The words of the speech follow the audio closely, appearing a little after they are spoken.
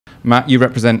Matt, you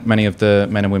represent many of the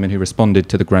men and women who responded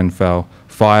to the Grenfell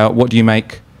fire. What do you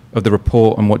make of the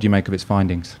report, and what do you make of its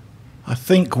findings? I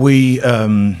think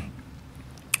a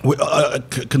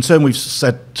concern we've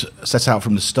set out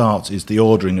from the start is the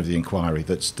ordering of the inquiry.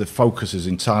 That's the focus is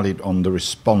entirely on the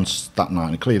response that night,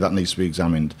 and clearly that needs to be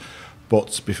examined.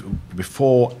 But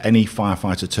before any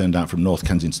firefighter turned out from North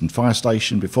Kensington Fire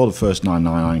Station, before the first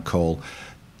 999 call,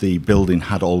 the building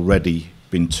had already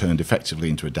been turned effectively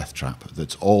into a death trap,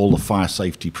 that all the fire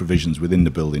safety provisions within the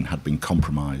building had been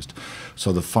compromised.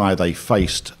 So the fire they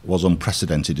faced was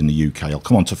unprecedented in the UK. I'll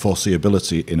come on to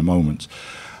foreseeability in a moment.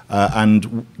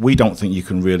 And we don't think you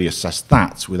can really assess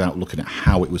that without looking at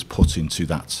how it was put into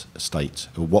that state.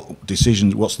 What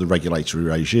decisions, what's the regulatory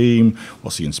regime,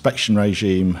 what's the inspection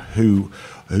regime, who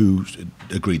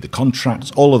agreed the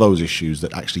contracts, all of those issues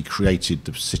that actually created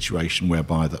the situation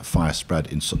whereby that fire spread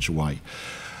in such a way.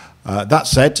 That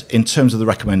said, in terms of the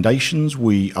recommendations,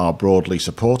 we are broadly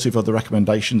supportive of the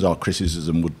recommendations. Our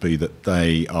criticism would be that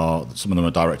some of them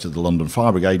are directed at the London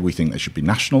Fire Brigade. We think they should be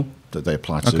national, that they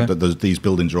apply to, but these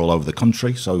buildings are all over the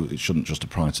country, so it shouldn't just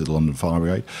apply to the London Fire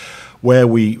Brigade. Where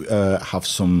we have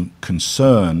some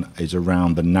concern is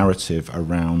around the narrative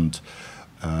around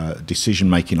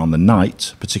decision-making on the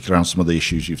night, particularly around some of the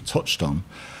issues you've touched on,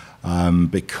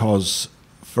 because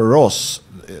for us,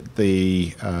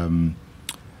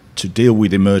 to deal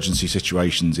with emergency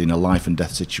situations in a life and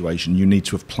death situation, you need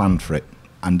to have planned for it.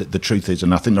 And the truth is,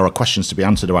 and I think there are questions to be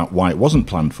answered about why it wasn't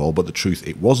planned for, but the truth,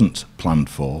 it wasn't planned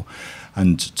for.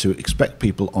 And to expect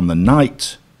people on the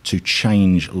night to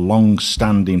change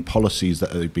long-standing policies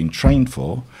that they've been trained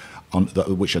for,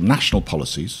 which are national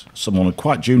policies, someone at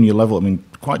quite junior level,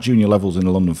 quite junior levels in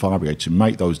the London Fire Brigade, to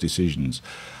make those decisions,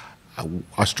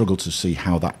 I struggle to see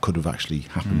how that could have actually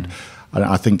happened. And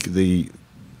I think the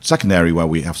second area where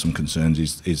we have some concerns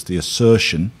is the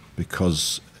assertion,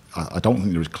 because I don't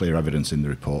think there is clear evidence in the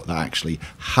report that actually,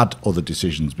 had other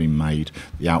decisions been made,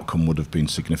 the outcome would have been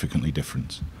significantly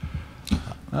different.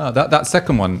 That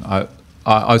second one,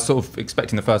 I was sort of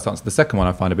expecting the first answer. The second one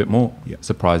I find a bit more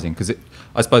surprising, because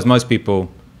I suppose most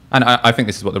people, and I think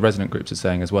this is what the resident groups are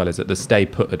saying as well, is that the stay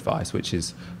put advice, which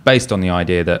is based on the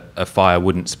idea that a fire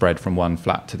wouldn't spread from one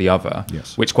flat to the other,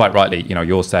 which quite rightly,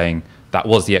 you're saying that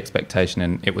was the expectation,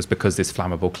 and it was because this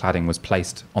flammable cladding was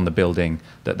placed on the building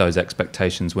that those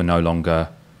expectations were no longer,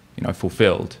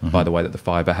 fulfilled by the way that the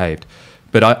fire behaved.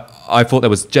 But I thought there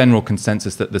was general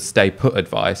consensus that the stay put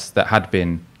advice that had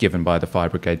been given by the fire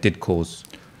brigade did cause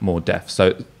more deaths.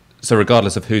 So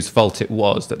regardless of whose fault it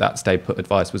was that stay put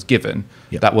advice was given,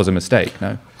 that was a mistake.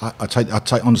 No, I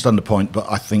understand the point,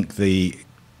 but I think the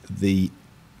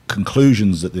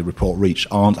conclusions that the report reached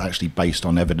aren't actually based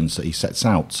on evidence that he sets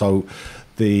out. So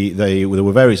there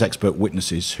were various expert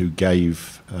witnesses who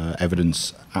gave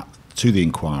evidence to the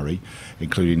inquiry,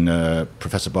 including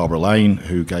Professor Barbara Lane,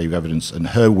 who gave evidence, and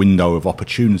her window of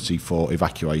opportunity for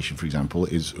evacuation, for example,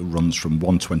 runs from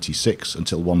 126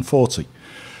 until 140.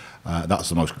 That's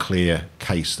the most clear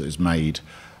case that is made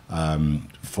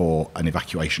for an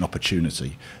evacuation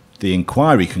opportunity. The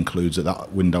inquiry concludes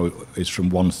that window is from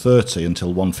 1:30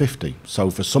 until 1:50. So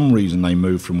for some reason they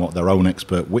moved from what their own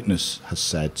expert witness has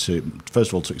said to, first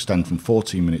of all, to extend from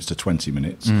 14 minutes to 20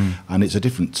 minutes, and it's a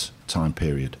different time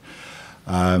period.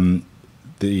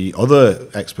 The other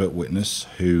expert witness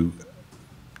who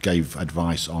gave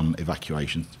advice on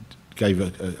evacuation gave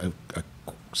a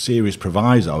serious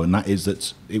proviso, and that is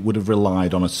that it would have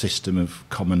relied on a system of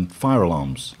common fire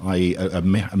alarms, i.e. a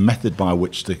method by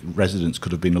which the residents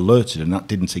could have been alerted, and that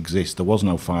didn't exist. There was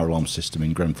no fire alarm system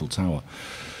in Grenfell Tower.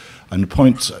 And the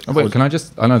point... can I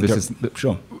just... I know this is...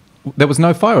 Sure. There was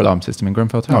no fire alarm system in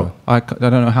Grenfell Tower? No. I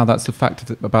don't know how that's a fact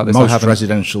about this. Most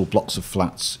residential blocks of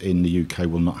flats in the UK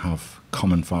will not have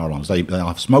common fire alarms. They'll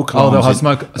have smoke alarms. They'll have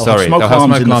smoke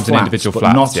alarms in individual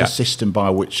flats, but not a system by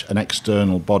which an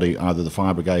external body, either the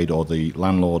fire brigade or the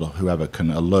landlord or whoever, can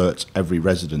alert every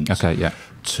resident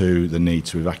to the need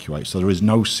to evacuate. So there is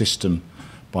no system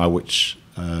by which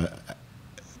the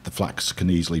flats can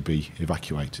easily be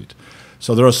evacuated.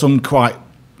 So there are some quite...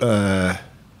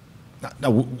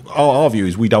 No, our view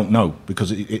is we don't know,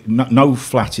 because no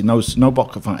flat, no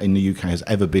block of flat in the UK has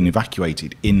ever been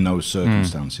evacuated in those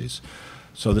circumstances.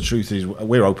 So the truth is,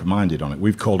 we're open-minded on it.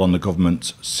 We've called on the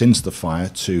government since the fire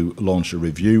to launch a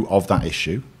review of that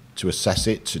issue, to assess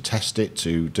it, to test it,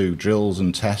 to do drills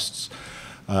and tests.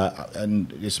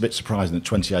 And it's a bit surprising that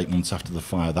 28 months after the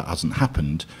fire that hasn't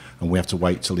happened, and we have to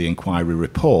wait till the inquiry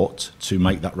report to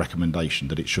make that recommendation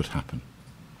that it should happen.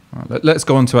 Right, let's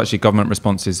go on to actually government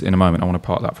responses in a moment. I want to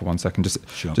park that for 1 second.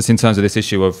 Just in terms of this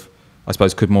issue of, I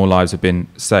suppose, could more lives have been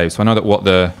saved? So I know that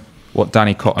what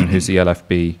Danny Cotton, who's the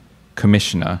LFB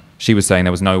commissioner, she was saying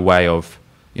there was no way of,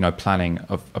 planning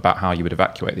about how you would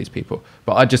evacuate these people.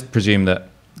 But I just presume that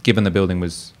given the building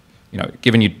was,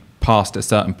 given you'd passed a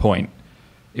certain point,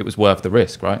 it was worth the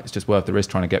risk, right? It's just worth the risk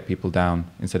trying to get people down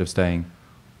instead of staying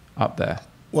up there.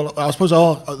 Well, I suppose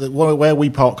where we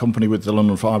part company with the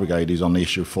London Fire Brigade is on the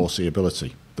issue of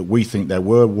foreseeability, that we think there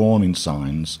were warning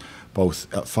signs,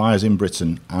 both at fires in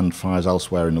Britain and fires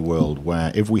elsewhere in the world,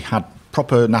 where if we had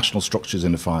proper national structures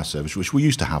in the fire service, which we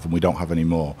used to have and we don't have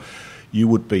anymore, you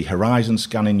would be horizon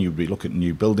scanning, you'd be looking at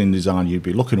new building design, you'd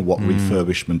be looking at what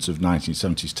refurbishment of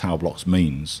 1970s tower blocks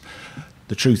means.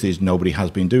 The truth is nobody has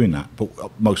been doing that, but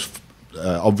most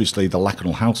obviously the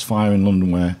Lakenhall House fire in London,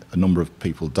 where a number of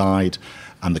people died,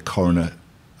 and the coroner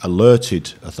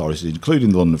alerted authorities, including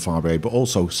the London Fire Brigade, but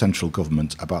also central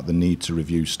government, about the need to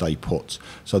review stay put.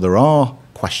 So there are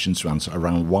questions to answer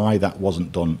around why that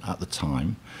wasn't done at the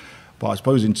time. But I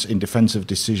suppose in defence of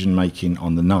decision making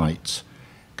on the night,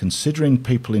 considering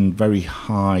people in very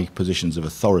high positions of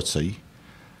authority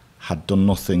had done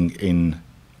nothing in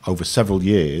over several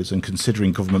years, and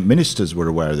considering government ministers were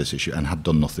aware of this issue and had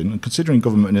done nothing, and considering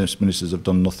government ministers have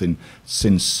done nothing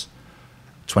since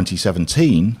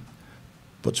 2017,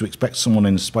 but to expect someone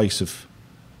in the space of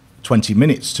 20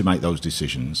 minutes to make those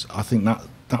decisions, I think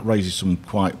that raises some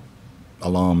quite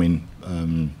alarming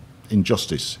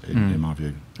injustice in my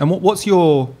view. And what's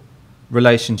your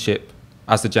relationship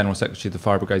as the General Secretary of the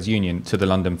Fire Brigades Union to the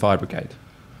London Fire Brigade?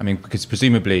 I mean, because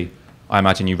presumably, I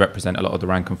imagine you represent a lot of the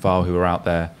rank and file who are out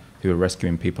there, who are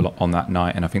rescuing people on that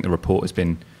night, and I think the report has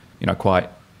been, quite,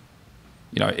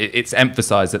 it's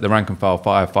emphasised that the rank and file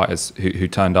firefighters who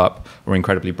turned up were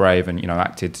incredibly brave and,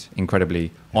 acted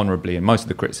incredibly honourably, and most of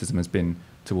the criticism has been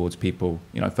towards people,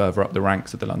 further up the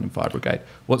ranks of the London Fire Brigade.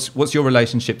 What's your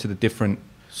relationship to the different,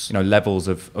 levels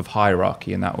of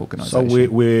hierarchy in that organisation? So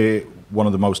we're one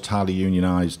of the most highly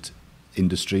unionised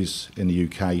industries in the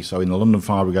UK. So in the London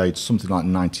Fire Brigade, something like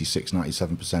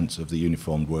 96-97% of the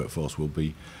uniformed workforce will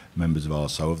be members of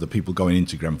ours. So of the people going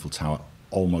into Grenfell Tower,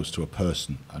 almost to a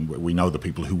person, and we know the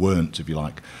people who weren't, if you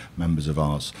like, members of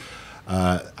ours.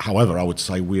 However, I would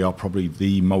say we are probably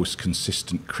the most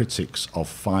consistent critics of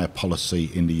fire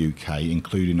policy in the UK,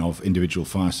 including of individual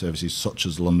fire services such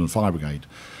as the London Fire Brigade.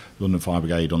 London Fire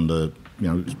Brigade, under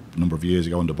a number of years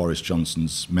ago, under Boris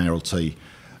Johnson's mayoralty,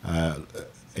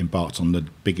 embarked on the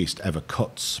biggest ever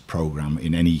cuts programme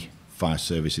in any fire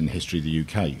service in the history of the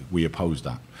UK. We oppose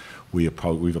that. We've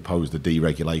opposed the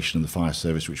deregulation of the fire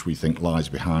service, which we think lies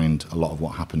behind a lot of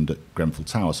what happened at Grenfell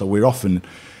Tower. So we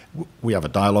have a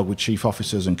dialogue with chief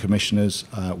officers and commissioners.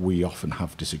 We often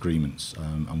have disagreements,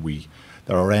 and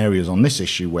there are areas on this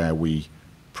issue where we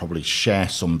probably share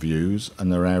some views,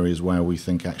 and there are areas where we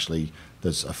think actually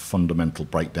there's a fundamental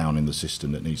breakdown in the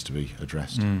system that needs to be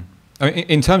addressed. I mean,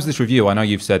 in terms of this review, I know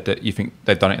you've said that you think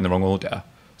they've done it in the wrong order,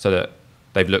 so that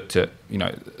they've looked at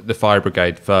the fire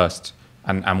brigade first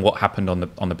and what happened on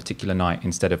the particular night,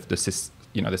 instead of the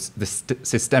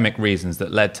systemic reasons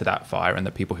that led to that fire and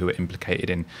the people who were implicated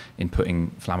in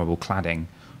putting flammable cladding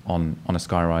on a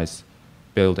skyrise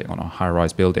building, on a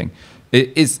high-rise building.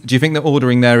 Do you think the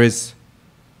ordering there is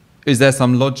there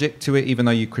some logic to it, even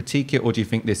though you critique it, or do you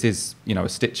think this is a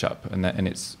stitch-up and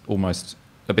it's almost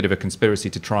a bit of a conspiracy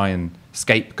to try and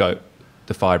scapegoat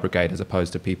the fire brigade as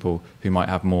opposed to people who might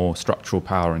have more structural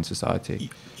power in society?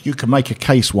 You can make a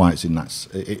case why it's in that.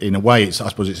 In a way, I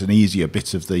suppose it's an easier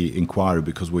bit of the inquiry,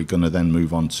 because we're going to then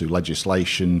move on to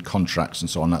legislation, contracts and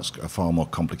so on. That's a far more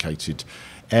complicated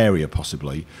area,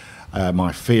 possibly.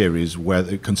 My fear is,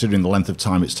 considering the length of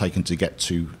time it's taken to get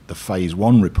to the Phase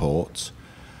 1 report,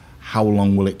 how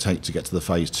long will it take to get to the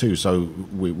Phase 2? So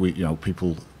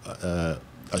people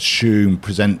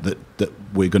present that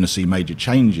we're going to see major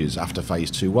changes after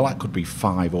Phase 2. Well, that could be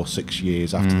 5 or 6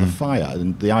 years after the fire.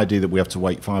 And the idea that we have to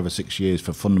wait 5 or 6 years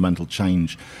for fundamental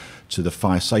change to the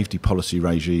fire safety policy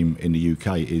regime in the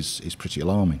UK is pretty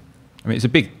alarming. I mean,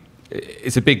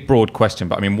 it's a big, broad question,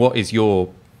 but I mean, what is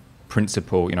your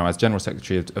principle, as General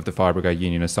Secretary of the Fire Brigade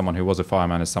Union, as someone who was a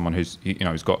fireman, as someone who's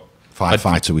got...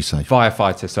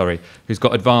 Firefighter, sorry, who's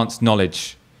got advanced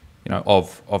knowledge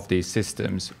of these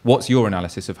systems. What's your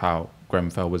analysis of how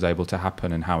Grenfell was able to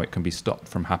happen and how it can be stopped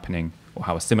from happening, or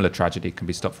how a similar tragedy can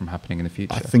be stopped from happening in the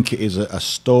future? I think it is a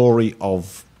story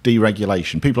of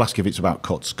deregulation. People ask if it's about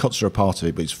cuts. Cuts are a part of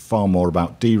it, but it's far more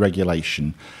about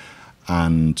deregulation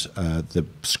and the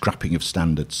scrapping of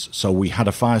standards. So we had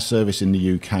a fire service in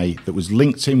the UK that was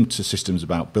linked into systems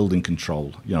about building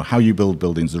control, how you build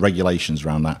buildings, the regulations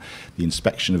around that, the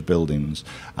inspection of buildings,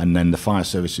 and then the fire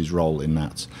service's role in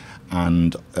that.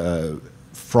 And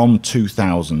from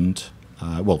 2000,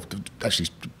 actually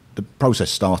the process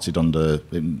started in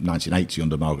 1980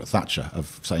 under Margaret Thatcher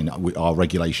of saying that our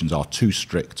regulations are too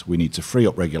strict. We need to free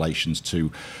up regulations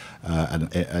to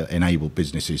enable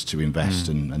businesses to invest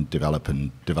and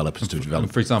developers to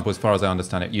develop. For example, as far as I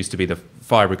understand it used to be the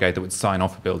fire brigade that would sign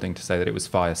off a building to say that it was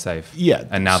fire safe. Yeah,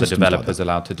 and now the developers are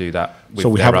allowed to do that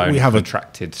with their own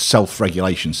contracted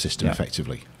self-regulation system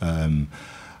effectively.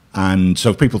 And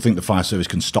so if people think the fire service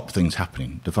can stop things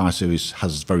happening, the fire service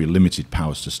has very limited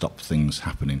powers to stop things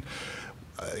happening.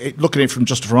 Looking at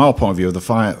it from our point of view of the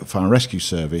fire and rescue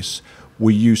service,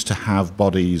 we used to have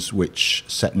bodies which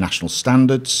set national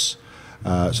standards.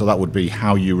 So that would be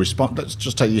how you respond. Let's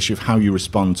just take the issue of how you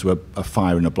respond to a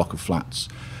fire in a block of flats.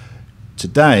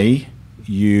 Today,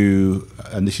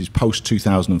 and this is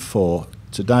post-2004,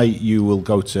 today you will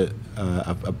go to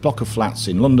a block of flats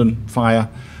in London, fire,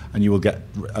 and you will get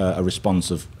a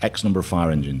response of X number of fire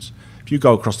engines. If you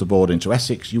go across the border into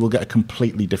Essex, you will get a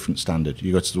completely different standard.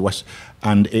 You go to the west,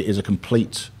 and it is a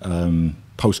complete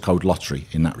postcode lottery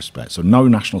in that respect. So no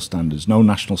national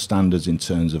standards in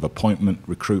terms of appointment,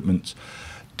 recruitment,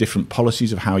 different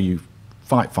policies of how you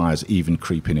fight fires even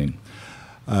creeping in.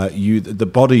 The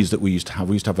bodies that we used to have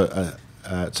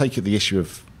take the issue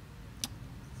of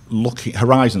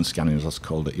horizon scanning, as I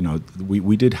called it.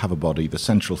 We did have a body, the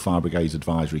Central Fire Brigades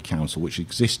Advisory Council, which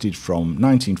existed from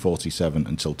 1947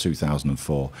 until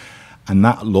 2004, and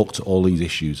that looked at all these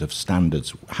issues of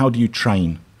standards. How do you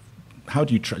train?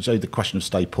 Say the question of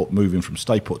stay put, moving from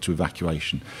stay put to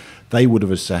evacuation. They would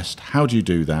have assessed how do you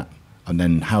do that, and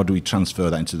then how do we transfer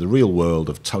that into the real world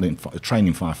of training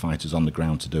firefighters on the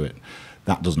ground to do it.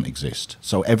 That doesn't exist.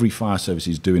 So every fire service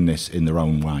is doing this in their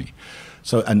own way.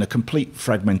 So, and a complete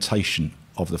fragmentation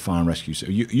of the fire and rescue. So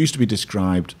it used to be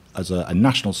described as a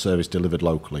national service delivered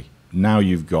locally. Now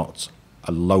you've got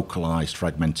a localised,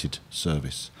 fragmented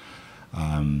service.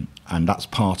 And that's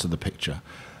part of the picture.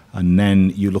 And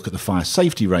then you look at the fire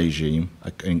safety regime,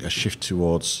 a shift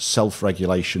towards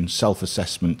self-regulation,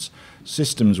 self-assessment,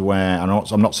 systems where, and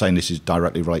I'm not saying this is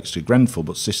directly relates to Grenfell,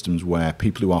 but systems where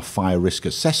people who are fire risk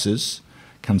assessors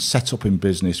can set up in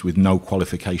business with no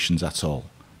qualifications at all.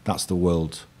 That's the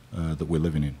world that we're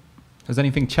living in. Has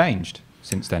anything changed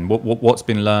since then? What's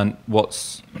been learned?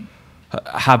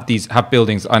 Have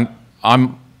buildings?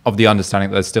 I'm of the understanding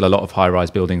that there's still a lot of high-rise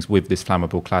buildings with this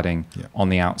flammable cladding on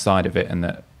the outside of it, and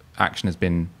that action has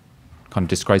been kind of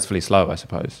disgracefully slow, I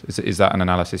suppose. Is that an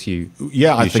analysis you?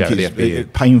 Yeah, I think it's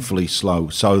painfully slow.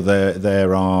 So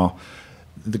there are.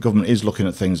 The government is looking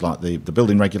at things like the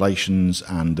building regulations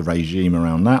and the regime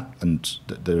around that, and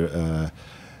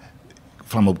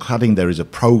flammable cladding. There is a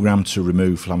programme to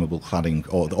remove flammable cladding,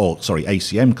 or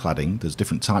ACM cladding. There's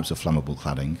different types of flammable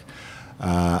cladding.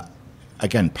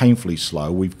 Again, painfully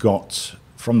slow. We've got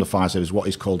from the fire service what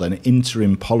is called an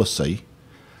interim policy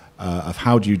of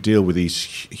how do you deal with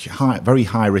these very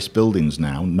high-risk buildings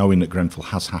now, knowing that Grenfell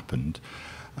has happened.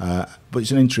 But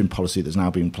it's an interim policy that's now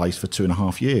been in place for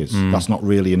 2.5 years. That's not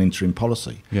really an interim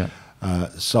policy. Yeah.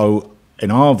 So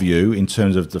in our view, in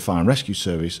terms of the fire and rescue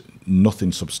service,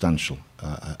 nothing substantial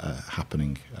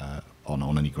happening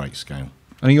on any great scale.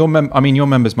 And your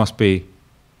members must be,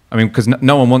 because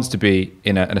no one wants to be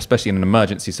and especially in an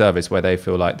emergency service where they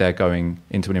feel like they're going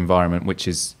into an environment which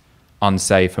is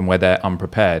unsafe and where they're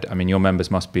unprepared. Your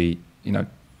members must be,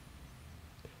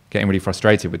 getting really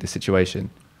frustrated with this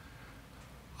situation.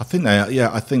 I think they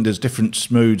are, I think there's different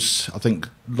moods. I think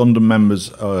London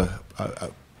members are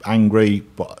angry,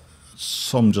 but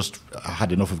some just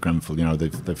had enough of Grenfell.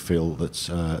 They feel that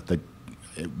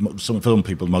some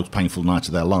people the most painful night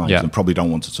of their lives and probably don't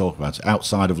want to talk about it.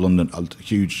 Outside of London, a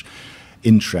huge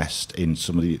interest in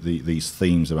some of these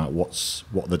themes about what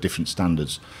the different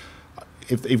standards.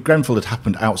 If Grenfell had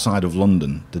happened outside of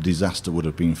London, the disaster would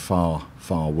have been far,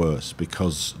 far worse,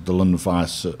 because the London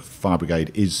Fire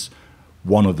Brigade is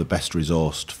one of the best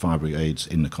resourced fire brigades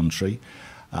in the country,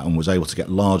 and was able to get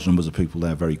large numbers of people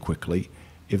there very quickly.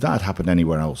 If that had happened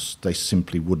anywhere else, they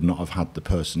simply would not have had the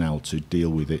personnel to deal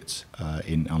with it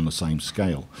on the same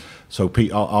scale. So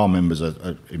our members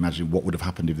are imagining what would have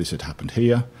happened if this had happened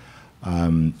here.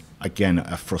 Again,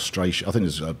 a frustration. I think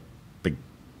there's a big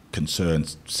concern,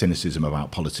 cynicism about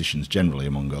politicians generally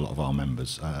among a lot of our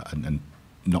members, and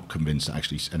not convinced that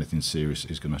actually anything serious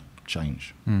is going to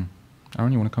change.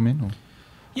 Aaron, you want to come in? Or?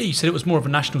 Yeah, you said it was more of a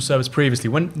national service previously.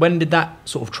 When did that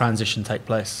sort of transition take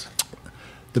place?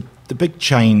 The big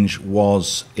change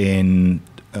was there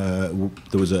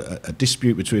was a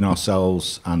dispute between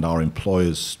ourselves and our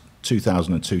employers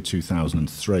 2002,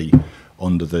 2003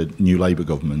 under the new Labour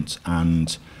government,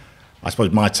 and I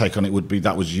suppose my take on it would be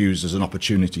that was used as an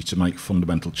opportunity to make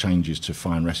fundamental changes to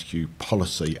fire and rescue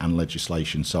policy and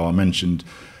legislation. So I mentioned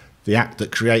the act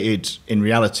that created, in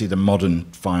reality, the modern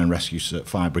fire and rescue,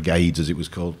 fire brigades, as it was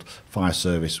called, fire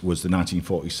service, was the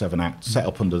 1947 Act, set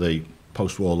up under the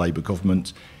post-war Labour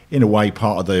government, in a way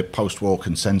part of the post-war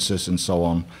consensus and so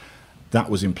on. That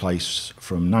was in place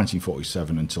from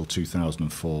 1947 until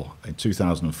 2004. In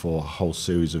 2004, a whole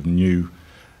series of new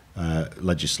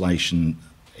legislation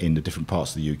in the different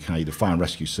parts of the UK, the Fire and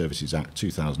Rescue Services Act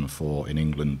 2004 in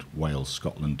England, Wales,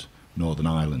 Scotland, Northern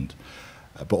Ireland.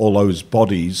 But all those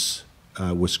bodies,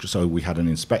 so we had an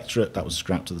inspectorate, that was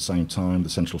scrapped at the same time, the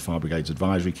Central Fire Brigades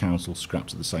Advisory Council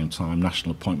scrapped at the same time,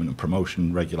 National Appointment and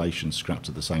Promotion Regulations scrapped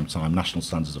at the same time, National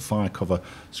Standards of Fire Cover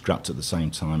scrapped at the same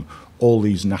time. All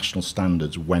these national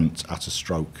standards went at a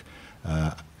stroke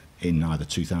in either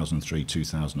 2003,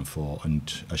 2004,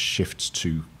 and a shift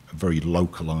to a very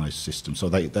localised system. So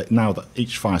now that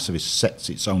each fire service sets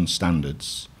its own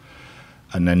standards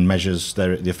and then measures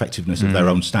the effectiveness of their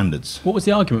own standards. What was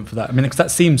the argument for that? I mean, because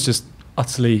that seems just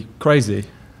utterly crazy.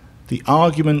 The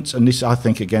argument, and this, I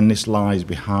think, again, this lies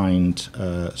behind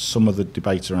some of the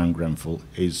debate around Grenfell,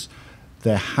 is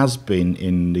there has been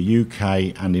in the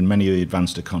UK and in many of the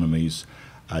advanced economies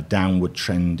a downward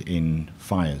trend in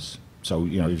fires. So,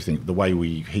 if you think the way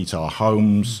we heat our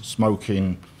homes,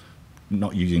 smoking,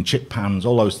 not using chip pans,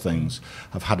 all those things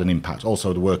have had an impact.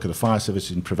 Also, the work of the fire service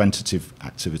in preventative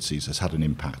activities has had an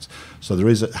impact. So there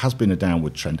has been a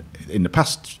downward trend. In the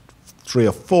past 3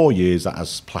 or 4 years, that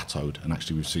has plateaued, and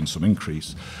actually we've seen some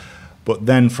increase. But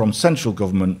then from central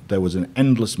government, there was an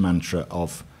endless mantra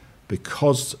of,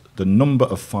 because the number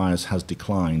of fires has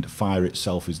declined, fire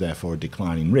itself is therefore a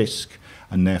declining risk,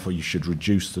 and therefore you should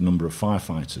reduce the number of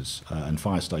firefighters and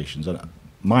fire stations. And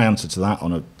my answer to that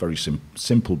on a very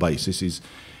simple basis is,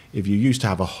 if you used to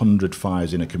have 100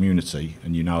 fires in a community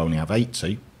and you now only have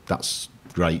 80, that's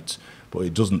great, but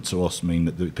it doesn't to us mean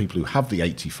that the people who have the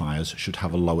 80 fires should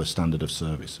have a lower standard of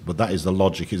service. But that is the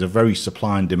logic. It's a very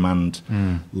supply and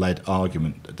demand-led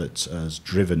argument that has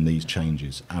driven these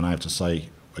changes. And I have to say,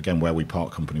 again, where we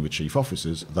part company with chief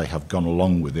officers, they have gone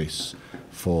along with this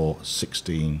for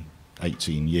 16,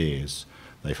 18 years.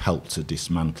 They've helped to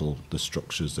dismantle the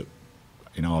structures that,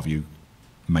 in our view,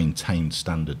 maintain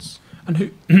standards. And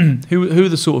who are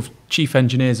the sort of chief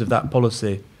engineers of that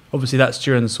policy? Obviously, that's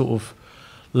during the sort of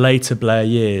later Blair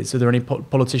years. Are there any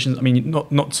politicians? I mean,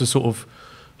 not to sort of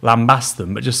lambast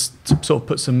them, but just to sort of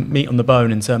put some meat on the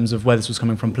bone in terms of where this was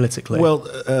coming from politically. Well,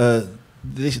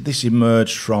 this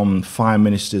emerged from fire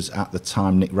ministers at the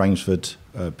time, Nick Rainsford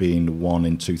being the one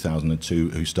in 2002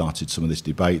 who started some of this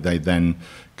debate. They then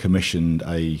commissioned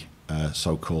a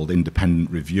so-called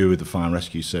independent review of the Fire and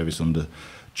Rescue Service under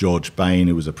George Bain,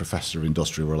 who was a professor of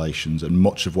industrial relations, and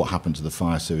much of what happened to the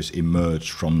fire service emerged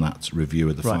from that review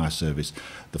of the fire service.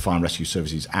 The Fire and Rescue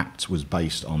Services Act was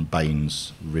based on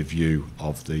Bain's review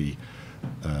of the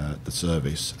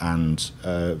service, and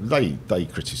they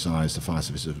criticised the fire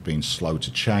service as being slow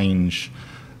to change.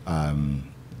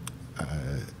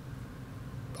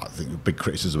 I think a big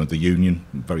criticism of the union,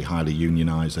 very highly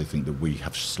unionised. They think that we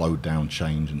have slowed down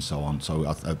change and so on. So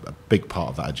a big part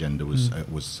of that agenda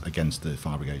was against the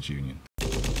Fire Brigades Union.